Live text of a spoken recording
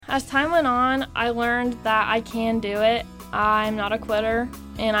As time went on, I learned that I can do it. I'm not a quitter,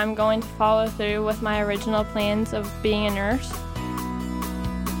 and I'm going to follow through with my original plans of being a nurse.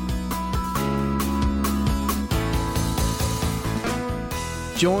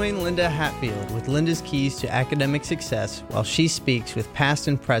 Join Linda Hatfield with Linda's Keys to Academic Success while she speaks with past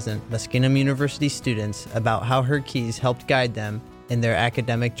and present Muskingum University students about how her keys helped guide them in their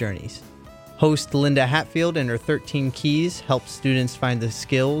academic journeys. Host Linda Hatfield and her 13 keys help students find the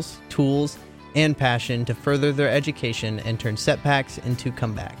skills, tools, and passion to further their education and turn setbacks into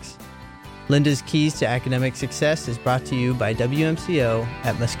comebacks. Linda's Keys to Academic Success is brought to you by WMCO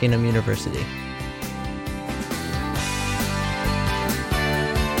at Muskingum University.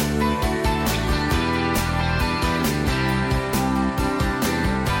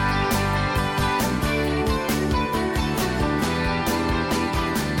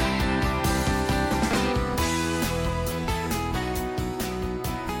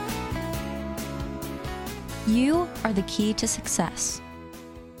 You are the key to success.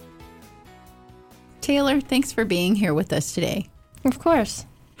 Taylor, thanks for being here with us today. Of course.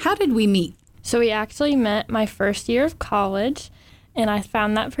 How did we meet? So we actually met my first year of college, and I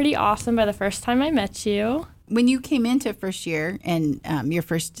found that pretty awesome by the first time I met you. When you came into first year and your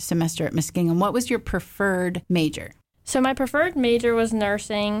first semester at Muskingum, what was your preferred major? So my preferred major was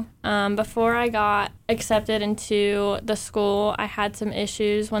nursing. Before I got accepted into the school, I had some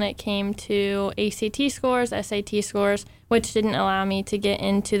issues when it came to ACT scores, SAT scores, which didn't allow me to get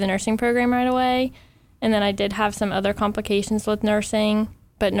into the nursing program right away. And then I did have some other complications with nursing,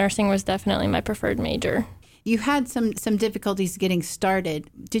 but nursing was definitely my preferred major. You had some difficulties getting started.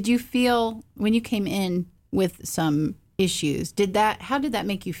 Did you feel when you came in with some issues, how did that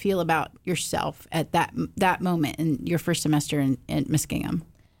make you feel about yourself at that moment in your first semester in Muskingum?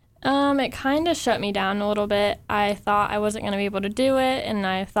 It kind of shut me down a little bit. I thought I wasn't going to be able to do it, and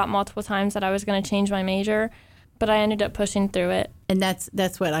I thought multiple times that I was going to change my major, but I ended up pushing through it. And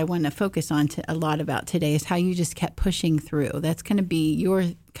that's what I want to focus on a lot about today, is how you just kept pushing through. That's going to be your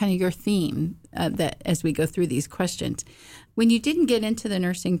theme that as we go through these questions. When you didn't get into the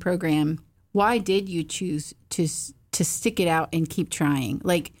nursing program, why did you choose to stick it out and keep trying?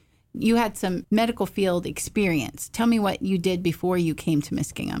 Like, you had some medical field experience. Tell me what you did before you came to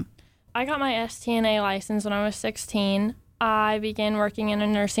Muskingum. I got my STNA license when I was 16. I began working in a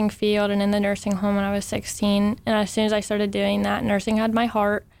nursing field and in the nursing home when I was 16. And as soon as I started doing that, nursing had my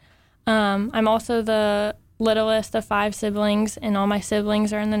heart. I'm also the littlest of 5 siblings, and all my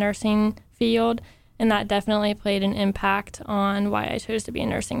siblings are in the nursing field. And that definitely played an impact on why I chose to be a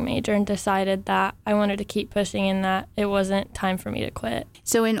nursing major and decided that I wanted to keep pushing and that it wasn't time for me to quit.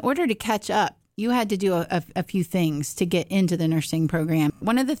 So in order to catch up, you had to do a few things to get into the nursing program.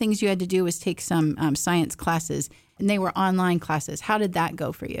 One of the things you had to do was take some science classes, and they were online classes. How did that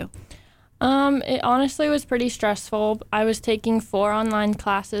go for you? It honestly was pretty stressful. I was taking 4 online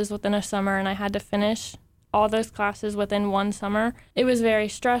classes within a summer, and I had to finish all those classes within one summer. It was very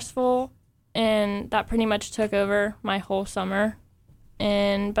stressful, and that pretty much took over my whole summer.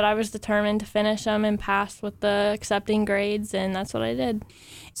 But I was determined to finish them and pass with the accepting grades, and that's what I did.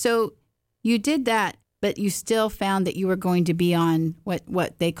 So you did that, but you still found that you were going to be on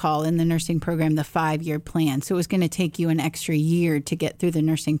what they call in the nursing program the 5-year plan. So it was going to take you an extra year to get through the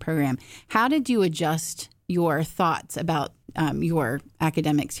nursing program. How did you adjust your thoughts about your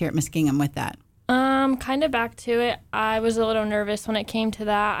academics here at Muskingum with that? Kind of back to it. I was a little nervous when it came to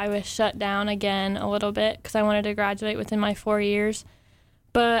that. I was shut down again a little bit because I wanted to graduate within my 4 years.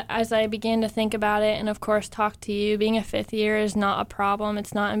 But as I began to think about it and, of course, talk to you, being a 5th year is not a problem.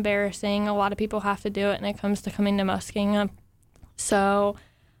 It's not embarrassing. A lot of people have to do it when it comes to coming to Muskingum. So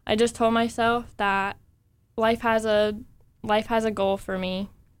I just told myself that life has a goal for me,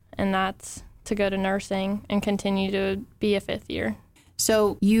 and that's to go to nursing and continue to be a 5th year.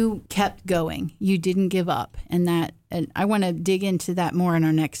 So you kept going. You didn't give up, and I want to dig into that more in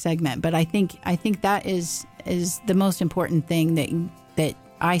our next segment. But I think that is the most important thing that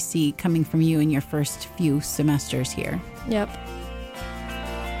I see coming from you in your first few semesters here. Yep.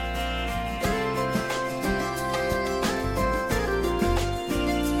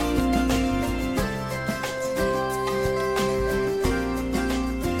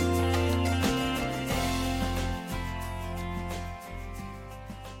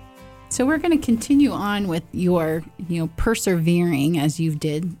 So we're going to continue on with your, persevering as you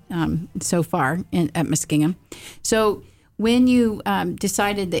did so far at Muskingum. So when you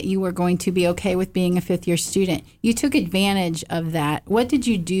decided that you were going to be okay with being a 5th year student, you took advantage of that. What did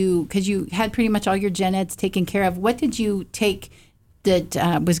you do? Because you had pretty much all your gen eds taken care of. What did you take that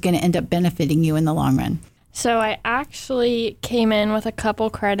was going to end up benefiting you in the long run? So I actually came in with a couple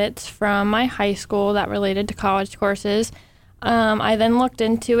credits from my high school that related to college courses. I then looked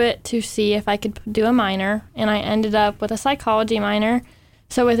into it to see if I could do a minor, and I ended up with a psychology minor.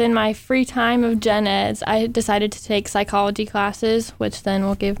 So within my free time of gen eds, I decided to take psychology classes, which then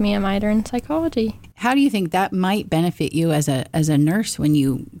will give me a minor in psychology. How do you think that might benefit you as a nurse when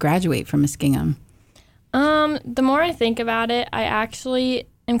you graduate from Muskingum? The more I think about it, I actually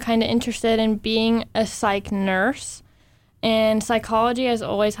am kind of interested in being a psych nurse, and psychology has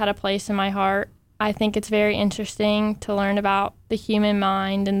always had a place in my heart. I think it's very interesting to learn about the human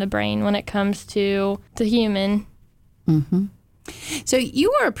mind and the brain when it comes to the human. Mm-hmm. So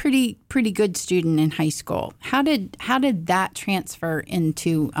you were a pretty good student in high school. How did that transfer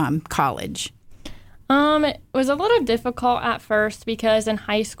into college? It was a little difficult at first because in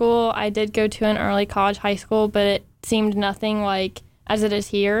high school I did go to an early college high school, but it seemed nothing like as it is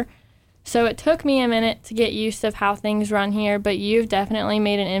here. So it took me a minute to get used to how things run here, but you've definitely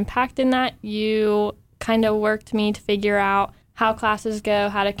made an impact in that. You kind of worked me to figure out how classes go,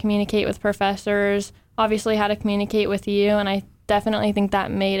 how to communicate with professors, obviously how to communicate with you, and I definitely think that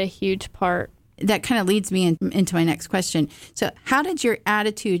made a huge part. That kind of leads me into my next question. So how did your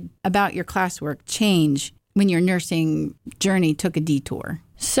attitude about your classwork change when your nursing journey took a detour?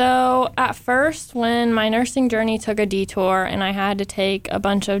 So at first, when my nursing journey took a detour and I had to take a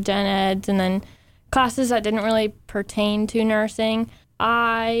bunch of gen eds and then classes that didn't really pertain to nursing,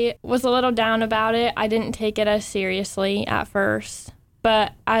 I was a little down about it. I didn't take it as seriously at first.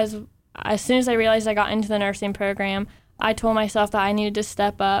 But as soon as I realized I got into the nursing program, I told myself that I needed to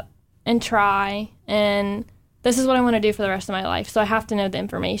step up and try, and this is what I want to do for the rest of my life, so I have to know the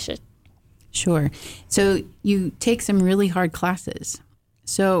information. Sure. So you take some really hard classes.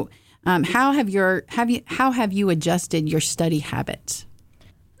 So how have you adjusted your study habits?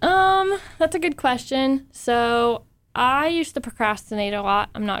 That's a good question. So I used to procrastinate a lot.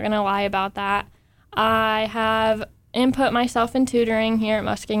 I'm not going to lie about that. I have input myself in tutoring here at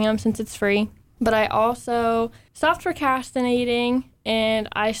Muskingum since it's free, but I also stopped procrastinating and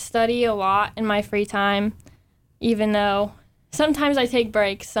I study a lot in my free time, even though sometimes I take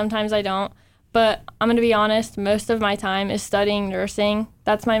breaks, sometimes I don't. But I'm going to be honest, most of my time is studying nursing.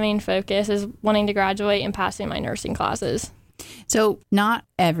 That's my main focus, is wanting to graduate and passing my nursing classes. So not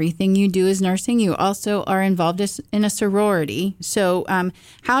everything you do is nursing. You also are involved in a sorority. So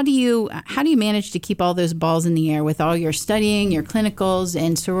how do you manage to keep all those balls in the air with all your studying, your clinicals,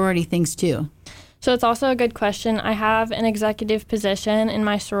 and sorority things too? So it's also a good question. I have an executive position in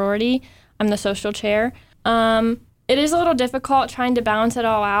my sorority. I'm the social chair. It is a little difficult trying to balance it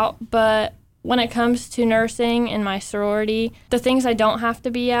all out, but when it comes to nursing in my sorority, the things I don't have to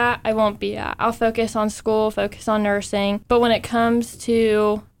be at, I won't be at. I'll focus on school, focus on nursing. But when it comes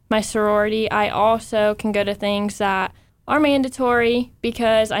to my sorority, I also can go to things that are mandatory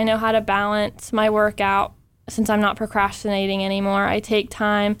because I know how to balance my workout since I'm not procrastinating anymore. I take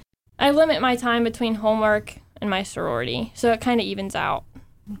time. I limit my time between homework and my sorority, so it kind of evens out.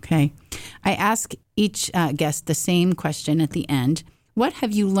 Okay. I ask each guest the same question at the end. What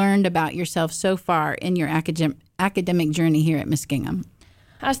have you learned about yourself so far in your academic journey here at Muskingum?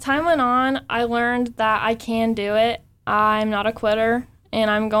 As time went on, I learned that I can do it. I'm not a quitter,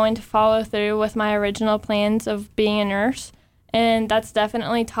 and I'm going to follow through with my original plans of being a nurse. And that's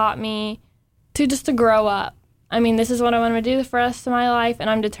definitely taught me to grow up. I mean, this is what I want to do for the rest of my life, and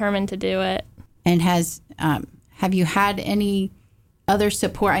I'm determined to do it. And have you had any other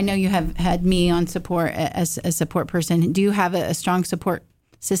support? I know you have had me on support as a support person. Do you have a strong support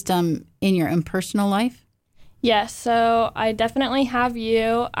system in your own personal life? Yes, so I definitely have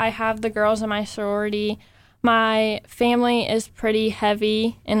you. I have the girls in my sorority. My family is pretty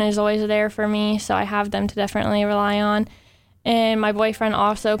heavy and is always there for me, so I have them to definitely rely on. And my boyfriend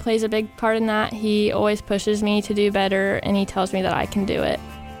also plays a big part in that. He always pushes me to do better, and he tells me that I can do it.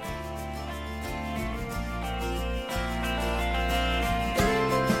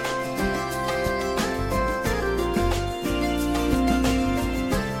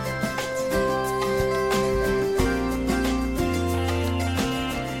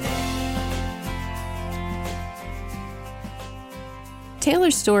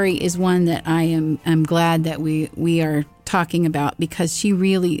 Taylor's story is one that I'm glad that we are talking about because she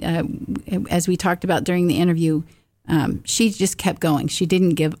really, as we talked about during the interview, she just kept going. She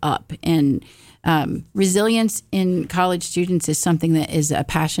didn't give up. And resilience in college students is something that is a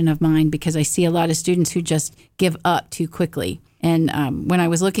passion of mine because I see a lot of students who just give up too quickly. And when I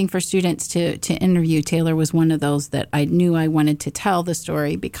was looking for students to interview, Taylor was one of those that I knew I wanted to tell the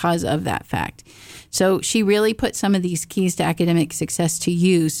story because of that fact. So she really put some of these keys to academic success to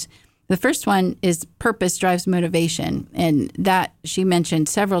use The first one is purpose drives motivation. And that she mentioned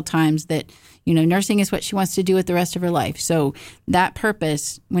several times that, nursing is what she wants to do with the rest of her life. So that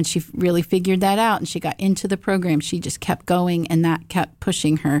purpose, when she really figured that out and she got into the program, she just kept going, and that kept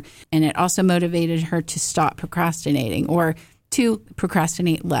pushing her. And it also motivated her to stop procrastinating, or to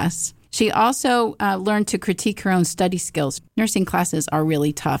procrastinate less. She also learned to critique her own study skills. Nursing classes are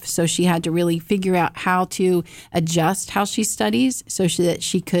really tough, so she had to really figure out how to adjust how she studies so that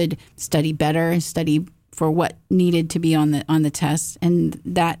she could study better and study for what needed to be on the test. And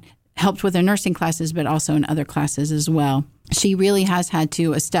that helped with her nursing classes, but also in other classes as well. She really has had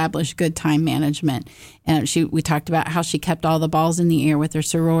to establish good time management. We talked about how she kept all the balls in the air with her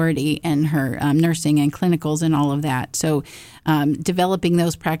sorority and her nursing and clinicals and all of that. So developing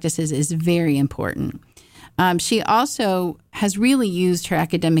those practices is very important. She also has really used her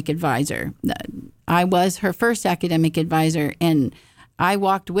academic advisor. I was her first academic advisor, and I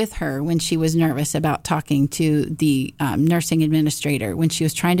walked with her when she was nervous about talking to the nursing administrator when she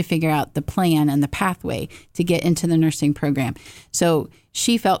was trying to figure out the plan and the pathway to get into the nursing program. So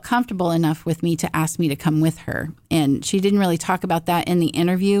she felt comfortable enough with me to ask me to come with her. And she didn't really talk about that in the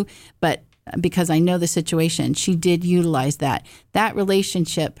interview, but because I know the situation, she did utilize that. That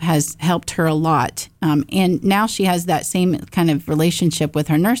relationship has helped her a lot. And now she has that same kind of relationship with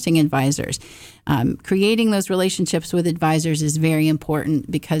her nursing advisors. Creating those relationships with advisors is very important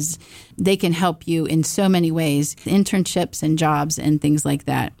because they can help you in so many ways, internships and jobs and things like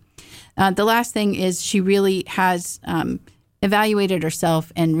that. The last thing is she really has evaluated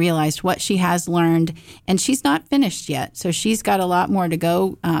herself and realized what she has learned, and she's not finished yet. So she's got a lot more to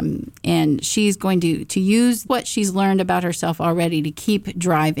go, and she's going to use what she's learned about herself already to keep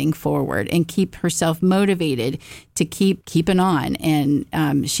driving forward and keep herself motivated to keep keeping on.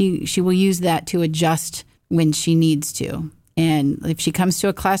 And she will use that to adjust when she needs to. And if she comes to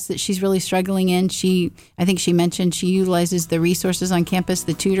a class that she's really struggling in, I think she mentioned she utilizes the resources on campus,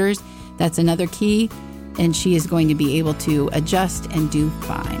 the tutors. That's another key. And she is going to be able to adjust and do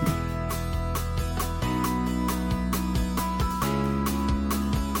fine.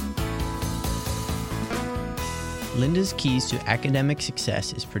 Linda's Keys to Academic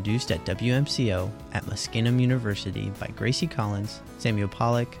Success is produced at WMCO at Muskingum University by Gracie Collins, Samuel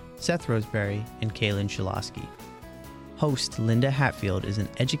Pollock, Seth Roseberry, and Kailyn Shalosky. Host Linda Hatfield is an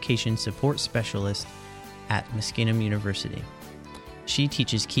education support specialist at Muskingum University. She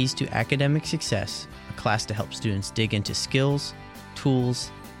teaches Keys to Academic Success, a class to help students dig into skills,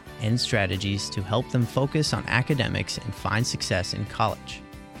 tools, and strategies to help them focus on academics and find success in college.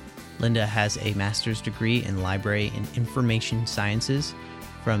 Linda has a master's degree in library and information sciences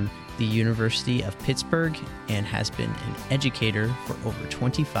from the University of Pittsburgh and has been an educator for over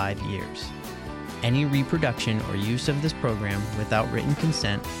 25 years. Any reproduction or use of this program without written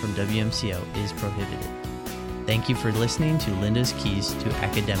consent from WMCO is prohibited. Thank you for listening to Linda's Keys to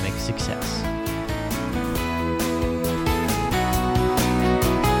Academic Success.